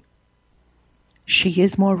publicly, she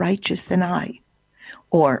is more righteous than I.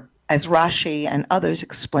 Or, as Rashi and others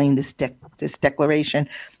explain this declaration,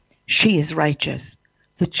 she is righteous.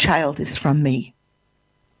 The child is from me.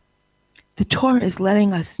 The Torah is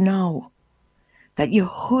letting us know that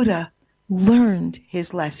Yehuda learned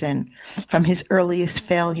his lesson from his earliest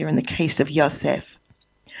failure in the case of Yosef,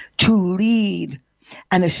 to lead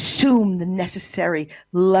and assume the necessary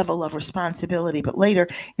level of responsibility. But later,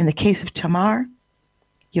 in the case of Tamar,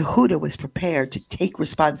 Yehuda was prepared to take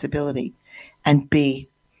responsibility and be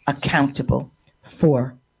accountable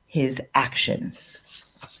for his actions.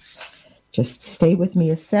 Just stay with me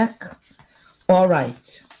a sec. All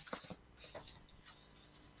right.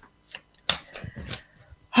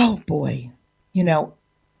 Oh boy. You know,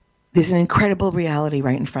 there's an incredible reality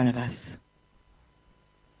right in front of us.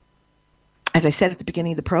 As I said at the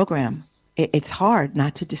beginning of the program, it's hard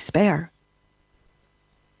not to despair.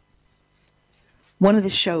 One of the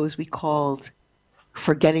shows we called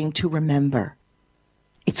Forgetting to Remember.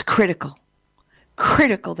 It's critical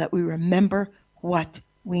that we remember what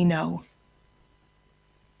we know.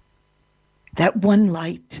 That one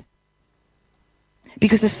light.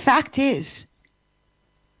 Because the fact is,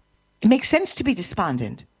 it makes sense to be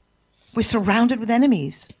despondent. We're surrounded with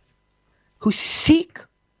enemies who seek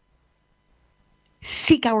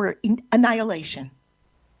our annihilation.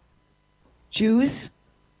 Jews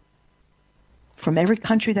from every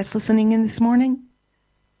country that's listening in this morning,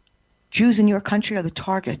 Jews in your country are the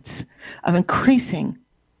targets of increasing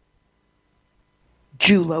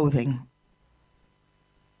Jew loathing.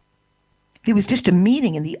 There was just a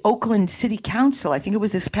meeting in the Oakland City Council, I think it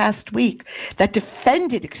was this past week, that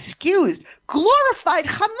defended, excused, glorified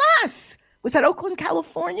Hamas. Was that Oakland,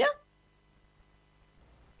 California?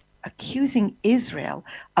 Accusing Israel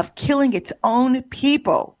of killing its own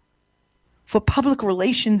people for public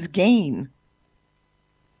relations gain.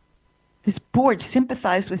 This board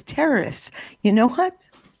sympathized with terrorists. You know what?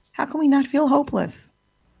 How can we not feel hopeless?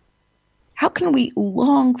 How can we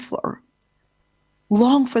long for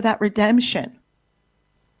that redemption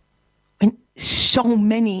when so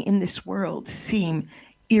many in this world seem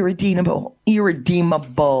irredeemable?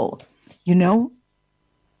 You know?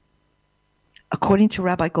 According to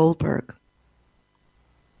Rabbi Goldberg,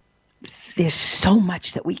 there's so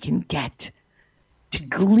much that we can get to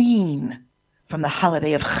glean from the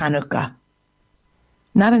holiday of Chanukah.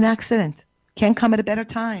 Not an accident. Can't come at a better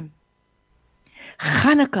time.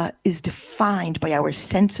 Chanukah is defined by our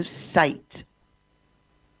sense of sight.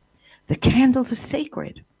 The candles are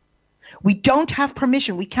sacred. We don't have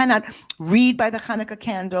permission. We cannot read by the Chanukah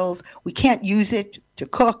candles. We can't use it to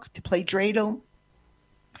cook, to play dreidel.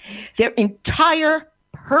 Their entire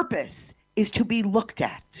purpose is to be looked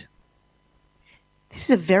at.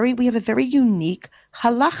 We have a very unique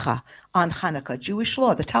halacha on Hanukkah, Jewish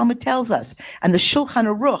law. The Talmud tells us, and the Shulchan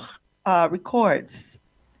Aruch records.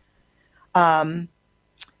 Haroeh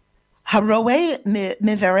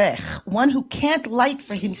miverech, one who can't light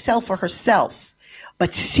for himself or herself,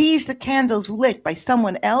 but sees the candles lit by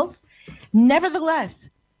someone else, nevertheless,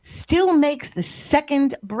 still makes the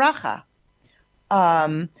second bracha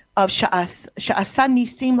of Sha'asa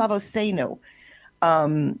Nisim Lavosenu,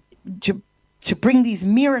 to bring these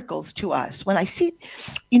miracles to us. When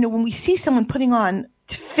we see someone putting on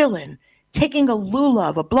tefillin, taking a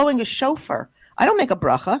lulav, or blowing a shofar, I don't make a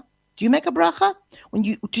bracha. Do you make a bracha?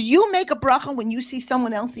 Do you make a bracha when you see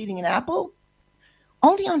someone else eating an apple?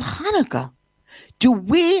 Only on Hanukkah do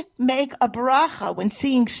we make a bracha when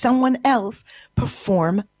seeing someone else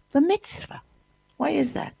perform the mitzvah. Why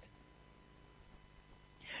is that?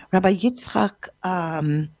 Rabbi Yitzchak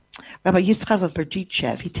of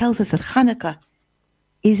Berdichev, he tells us that Hanukkah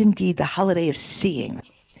is indeed the holiday of seeing.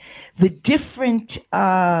 The different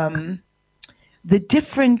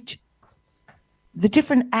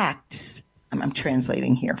acts, I'm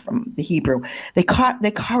translating here from the Hebrew, they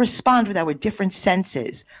correspond with our different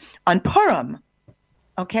senses. On Purim,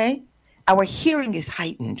 okay, our hearing is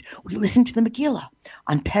heightened. We listen to the Megillah.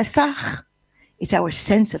 On Pesach, it's our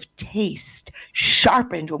sense of taste,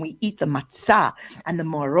 sharpened when we eat the matzah and the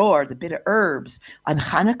moror, the bitter herbs. On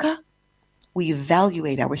Hanukkah, we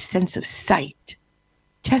evaluate our sense of sight,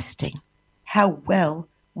 testing how well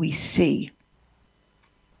we see.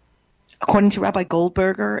 According to Rabbi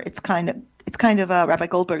Goldberger, it's kind of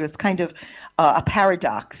a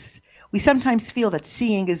paradox. We sometimes feel that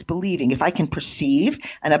seeing is believing. If I can perceive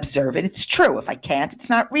and observe it, it's true. If I can't, it's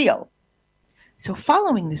not real. So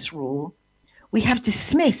following this rule, we have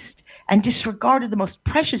dismissed and disregarded the most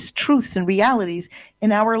precious truths and realities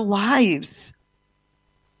in our lives.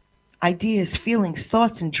 Ideas, feelings,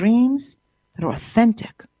 thoughts, and dreams that are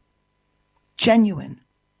authentic, genuine,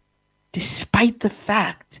 despite the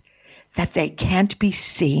fact that they can't be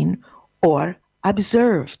seen or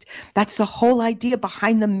observed. That's the whole idea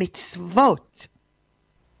behind the mitzvot.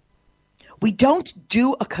 We don't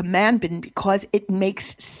do a commandment because it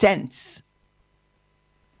makes sense.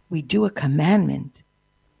 We do a commandment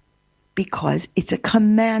because it's a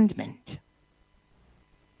commandment.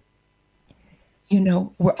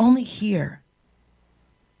 We're only here.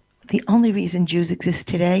 The only reason Jews exist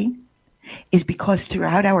today is because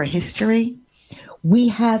throughout our history, we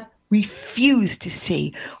have refused to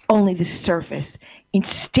see only the surface.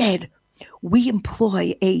 Instead, we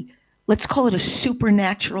employ let's call it a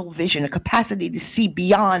supernatural vision, a capacity to see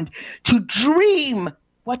beyond, to dream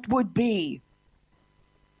what would be.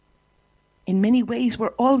 In many ways, we're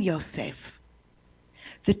all Yosef.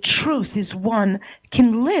 The truth is one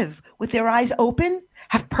can live with their eyes open,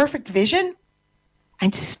 have perfect vision,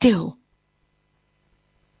 and still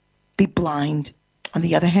be blind. On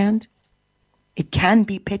the other hand, it can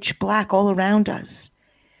be pitch black all around us,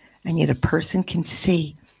 and yet a person can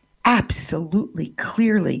see absolutely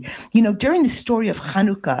clearly. During the story of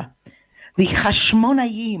Chanukah, the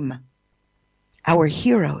Hashmonayim, our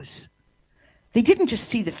heroes, they didn't just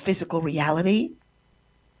see the physical reality.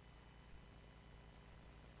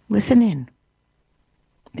 Listen in.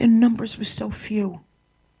 Their numbers were so few.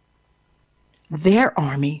 Their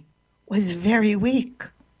army was very weak.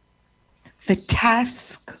 The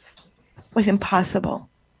task was impossible.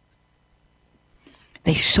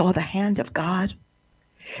 They saw the hand of God.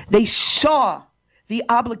 They saw the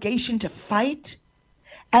obligation to fight,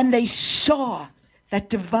 and they saw that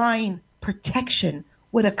divine protection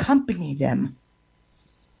would accompany them.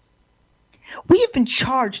 We have been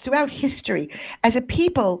charged throughout history as a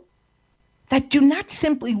people that do not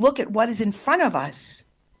simply look at what is in front of us.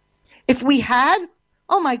 If we had,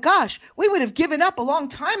 oh my gosh, we would have given up a long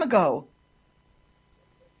time ago.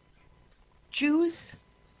 Jews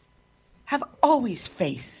have always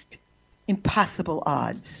faced impossible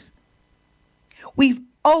odds. We've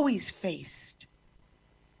always faced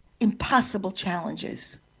impossible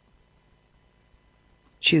challenges.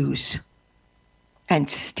 Jews. And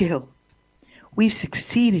still, we've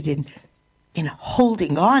succeeded in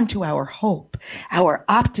holding on to our hope, our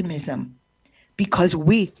optimism, because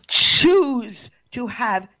we choose to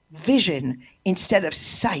have vision instead of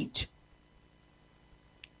sight.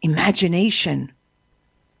 Imagination,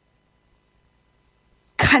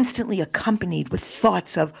 constantly accompanied with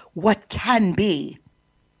thoughts of what can be,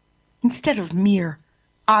 instead of mere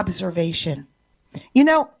observation.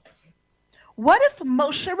 What if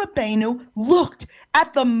Moshe Rabbeinu looked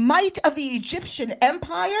at the might of the Egyptian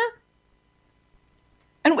empire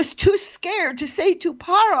and was too scared to say to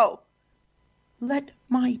Paro, "Let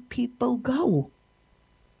my people go"?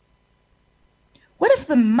 What if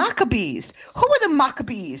the Maccabees, who were the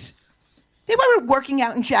Maccabees? They weren't working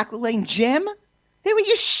out in Jack LaLanne gym. They were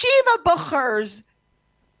yeshiva buchers.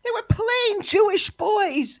 They were plain Jewish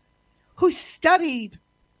boys who studied.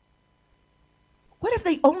 What if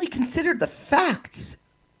they only considered the facts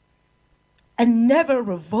and never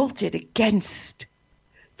revolted against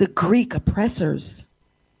the Greek oppressors?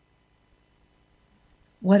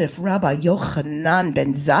 What if Rabbi Yochanan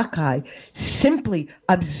ben Zakkai simply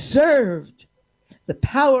observed the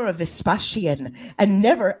power of Vespasian and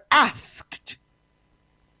never asked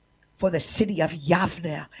for the city of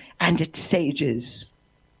Yavne and its sages?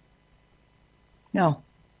 No.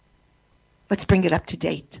 Let's bring it up to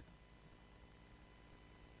date.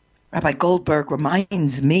 Rabbi Goldberg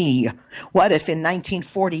reminds me, what if in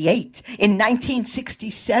 1948, in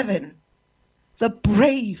 1967, the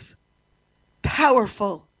brave,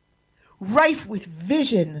 powerful, rife with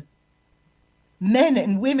vision men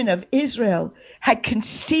and women of Israel had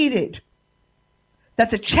conceded that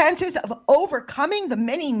the chances of overcoming the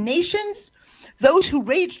many nations, those who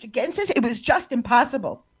raged against us, it was just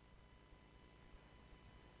impossible.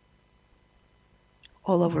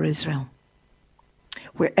 All over Israel,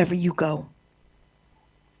 wherever you go,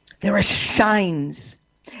 there are signs,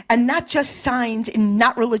 and not just signs in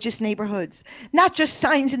not religious neighborhoods, not just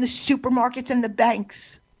signs in the supermarkets and the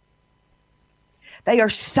banks. They are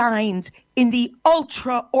signs in the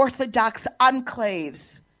ultra-Orthodox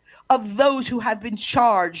enclaves of those who have been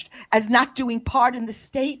charged as not doing part in the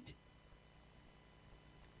state.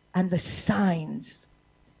 And the signs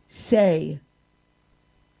say,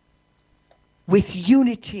 with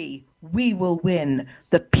unity, we will win.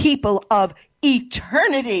 The people of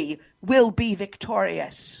eternity will be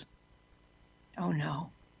victorious. Oh no,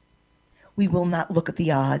 we will not look at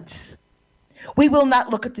the odds. We will not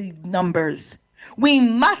look at the numbers. We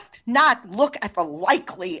must not look at the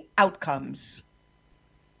likely outcomes.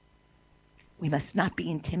 We must not be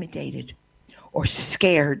intimidated or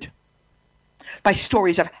scared by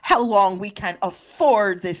stories of how long we can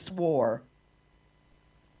afford this war.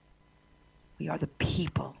 We are the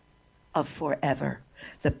people of forever,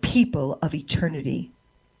 the people of eternity.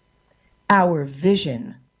 Our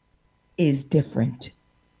vision is different.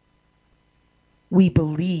 We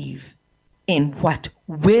believe in what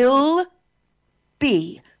will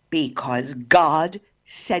be because God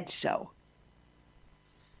said so.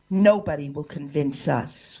 Nobody will convince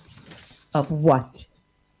us of what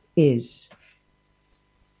is.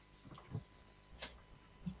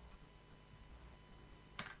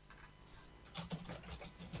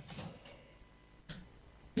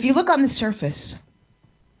 If you look on the surface,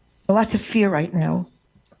 there's lots of fear right now.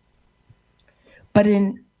 But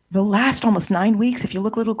in the last almost 9 weeks, if you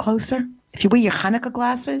look a little closer, if you wear your Chanukah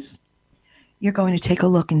glasses, you're going to take a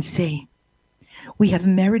look and see. We have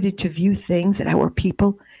merited to view things that our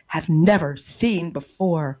people have never seen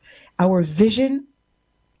before. Our vision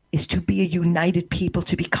is to be a united people,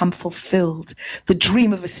 to become fulfilled. The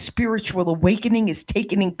dream of a spiritual awakening is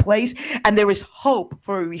taking place, and there is hope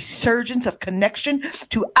for a resurgence of connection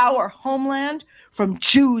to our homeland from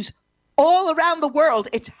Jews all around the world.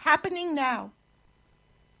 It's happening now.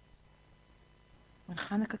 When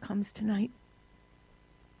Chanukah comes tonight,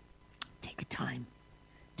 take a time.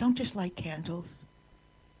 Don't just light candles,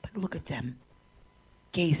 but look at them.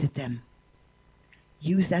 Gaze at them.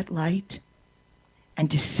 Use that light and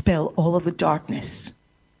dispel all of the darkness.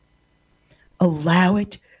 Allow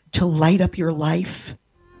it to light up your life.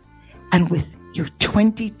 And with your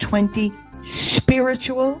 2020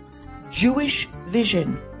 spiritual Jewish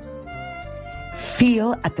vision,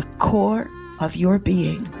 feel at the core of your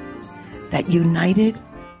being that united,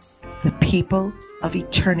 the people of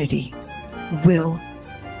eternity will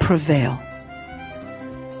prevail.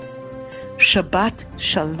 Shabbat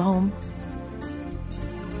Shalom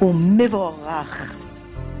u'mivorach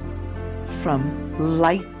from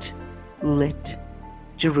light lit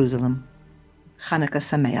Jerusalem. Chanukah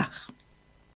Samayach.